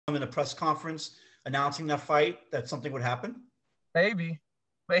in a press conference announcing that fight, that something would happen? Maybe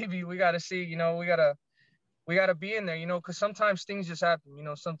we got to see. We gotta be in there. Because sometimes things just happen.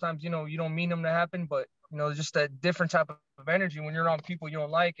 Sometimes you don't mean them to happen, but just a different type of energy when you're around people you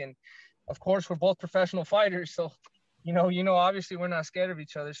don't like. And of course, we're both professional fighters, so obviously we're not scared of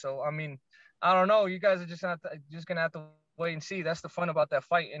each other. So I mean, I don't know. You guys are just gonna have to wait and see. That's the fun about that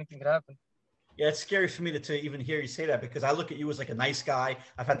fight. Anything could happen. Yeah, it's scary for me to even hear you say that because I look at you as like a nice guy.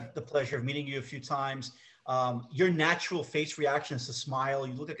 I've had the pleasure of meeting you a few times. Your natural face reaction is to smile.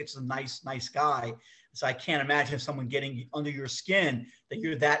 You look like it's a nice guy. So I can't imagine if someone getting under your skin that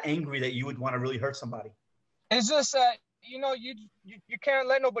you're that angry that you would want to really hurt somebody. It's just that you can't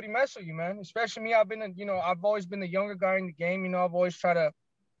let nobody mess with you, man. Especially me. I've always been the younger guy in the game. I've always tried to,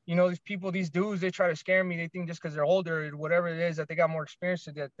 these people, these dudes, they try to scare me. They think just because they're older or whatever it is that they got more experience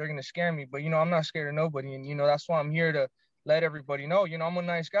that they're gonna scare me. But I'm not scared of nobody, and that's why I'm here to let everybody know. I'm a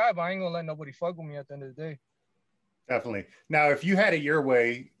nice guy, but I ain't gonna let nobody fuck with me at the end of the day. Definitely. Now, if you had it your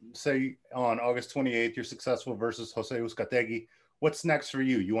way, say on August 28th, you're successful versus Jose Uzcategui, what's next for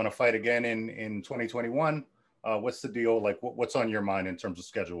you? You want to fight again in 2021? What's the deal? Like, what's on your mind in terms of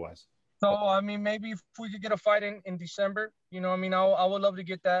schedule-wise? So, I mean, maybe if we could get a fight in December, I would love to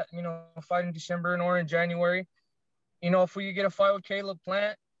get that, a fight in December or in January. If we could get a fight with Caleb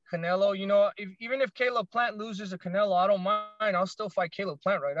Plant, Canelo, even if Caleb Plant loses to Canelo, I don't mind. I'll still fight Caleb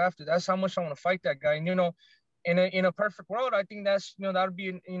Plant right after. That's how much I want to fight that guy. And, in a perfect world, I think that's, that would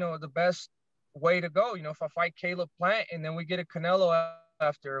be, the best way to go. If I fight Caleb Plant and then we get a Canelo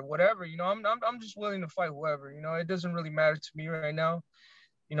after or whatever, I'm just willing to fight whoever. It doesn't really matter to me right now.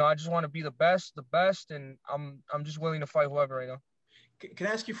 I just want to be the best, and I'm just willing to fight whoever right now. Can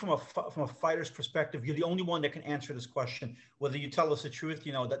I ask you from a fighter's perspective? You're the only one that can answer this question. Whether you tell us the truth,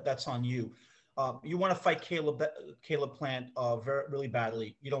 that's on you. You want to fight Caleb Plant really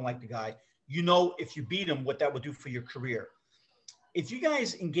badly. You don't like the guy. If you beat him, what that would do for your career. If you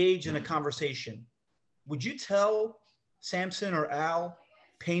guys engage in a conversation, would you tell Samson or Al,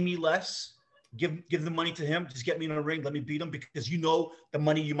 pay me less, give the money to him, just get me in a ring, let me beat him, because the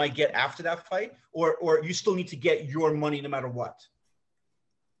money you might get after that fight, or you still need to get your money no matter what?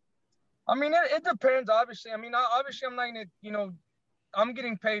 I mean, it depends, obviously. I mean, obviously, I'm not going to, I'm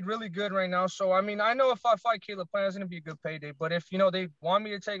getting paid really good right now. So, I mean, I know if I fight Caleb Plant, it's going to be a good payday. But if, they want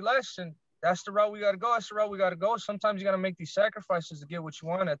me to take less, and that's the route we got to go. That's the route we got to go. Sometimes you got to make these sacrifices to get what you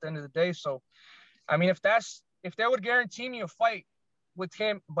want at the end of the day. So, I mean, if they would guarantee me a fight with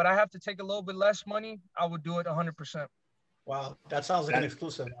him, but I have to take a little bit less money, I would do it 100%. Wow, that sounds like an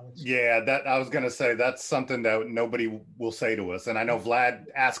exclusive. Alex. Yeah, I was going to say that's something that nobody will say to us. And I know Vlad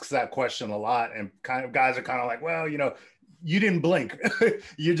asks that question a lot, and guys are kind of like, well, you didn't blink.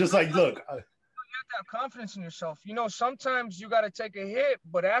 You're just like, look. You have to have confidence in yourself. Sometimes you got to take a hit,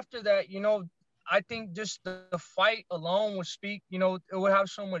 but after that, I think just the fight alone would speak. It would have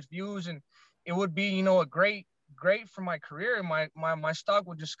so much views, and it would be, a great for my career, and my stock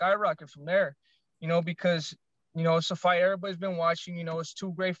would just skyrocket from there. Because it's a fight everybody's been watching. It's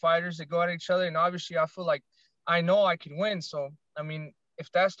two great fighters that go at each other, and obviously I feel like I know I can win. So I mean,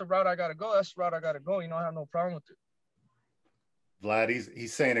 if that's the route I got to go, that's the route I got to go. I have no problem with it. Vlad,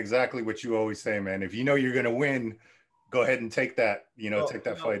 he's saying exactly what you always say, man. If you're going to win, go ahead and take that, take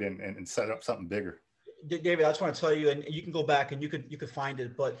that fight and set up something bigger. David, I just want to tell you, and you can go back and you could find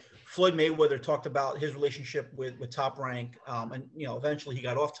it, but Floyd Mayweather talked about his relationship with Top Rank, and eventually he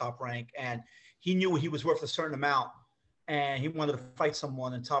got off Top Rank, and he knew he was worth a certain amount, and he wanted to fight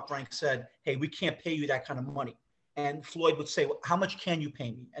someone, and Top Rank said, "Hey, we can't pay you that kind of money." And Floyd would say, "Well, how much can you pay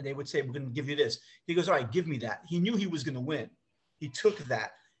me?" And they would say, "We're going to give you this." He goes, "All right, give me that." He knew he was going to win. He took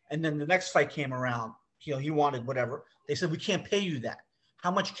that. And then the next fight came around. He wanted whatever. They said, "We can't pay you that. How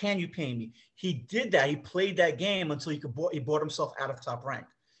much can you pay me?" He did that. He played that game until he bought himself out of Top Rank.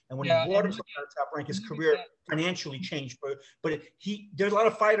 And when he bought himself out of Top Rank, his career financially changed. But there's a lot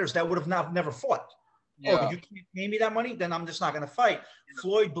of fighters that would have never fought. Yeah. Oh, you can't pay me that money? Then I'm just not going to fight. Yeah.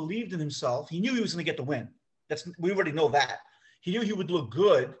 Floyd believed in himself. He knew he was going to get the win. We already know that. He knew he would look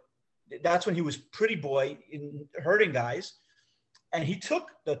good. That's when he was pretty boy in hurting guys. And he took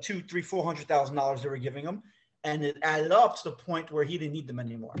the $200,000, $400,000 they were giving him, and it added up to the point where he didn't need them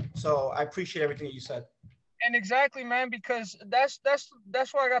anymore. So I appreciate everything that you said. And exactly, man, because that's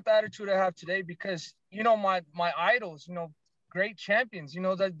why I got the attitude I have today. Because my idols, great champions,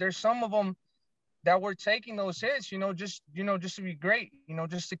 that there's some of them that were taking those hits, just to be great,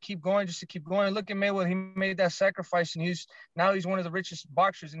 just to keep going. Look at Mayweather; he made that sacrifice, and he's one of the richest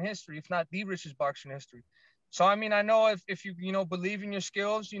boxers in history, if not the richest boxer in history. So, I mean, I know if you, believe in your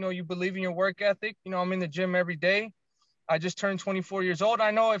skills, you believe in your work ethic, I'm in the gym every day, I just turned 24 years old.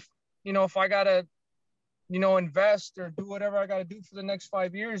 I know if I gotta, invest or do whatever I gotta do for the next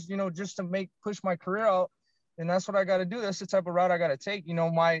 5 years, just to push my career out, then that's what I gotta do. That's the type of route I gotta take.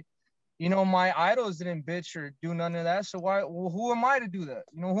 My idols didn't bitch or do none of that. So who am I to do that?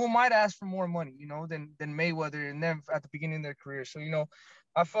 Who am I to ask for more money, than Mayweather and them at the beginning of their career? So,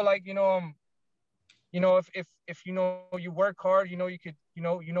 I feel like, if you work hard, you could,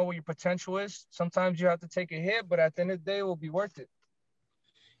 what your potential is. Sometimes you have to take a hit, but at the end of the day, it will be worth it.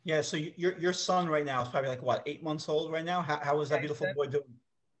 Yeah. So your son right now is probably like what, 8 months old right now. How is that beautiful boy doing?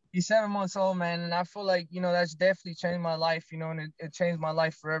 He's 7 months old, man, and I feel like that's definitely changed my life, and it changed my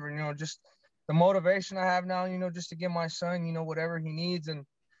life forever. Just the motivation I have now, just to give my son, whatever he needs, and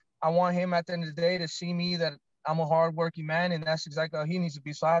I want him at the end of the day to see me that I'm a hardworking man, and that's exactly how he needs to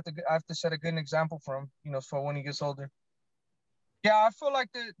be. So I have to set a good example for him, for when he gets older. Yeah, I feel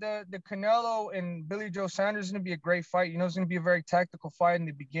like the Canelo and Billy Joe Sanders is gonna be a great fight. It's gonna be a very tactical fight in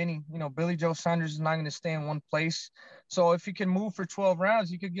the beginning. Billy Joe Sanders is not gonna stay in one place. So if he can move for 12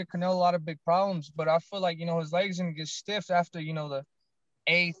 rounds, he could get Canelo a lot of big problems. But I feel like, his legs gonna get stiff after, the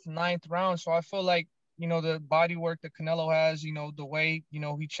eighth, ninth round. So I feel like, the body work that Canelo has, the way,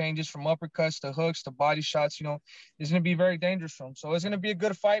 he changes from uppercuts to hooks to body shots, is going to be very dangerous for him. So it's going to be a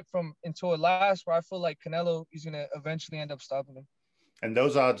good fight until it lasts, where I feel like Canelo is going to eventually end up stopping him. And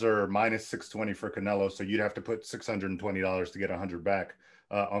those odds are minus 620 for Canelo. So you'd have to put $620 to get 100 back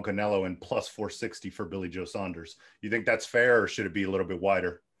on Canelo, and plus 460 for Billy Joe Saunders. You think that's fair, or should it be a little bit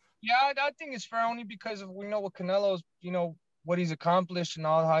wider? Yeah, I think it's fair, only because of what Canelo's, what he's accomplished and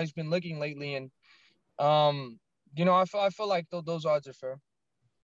all how he's been looking lately. And I feel like those odds are fair.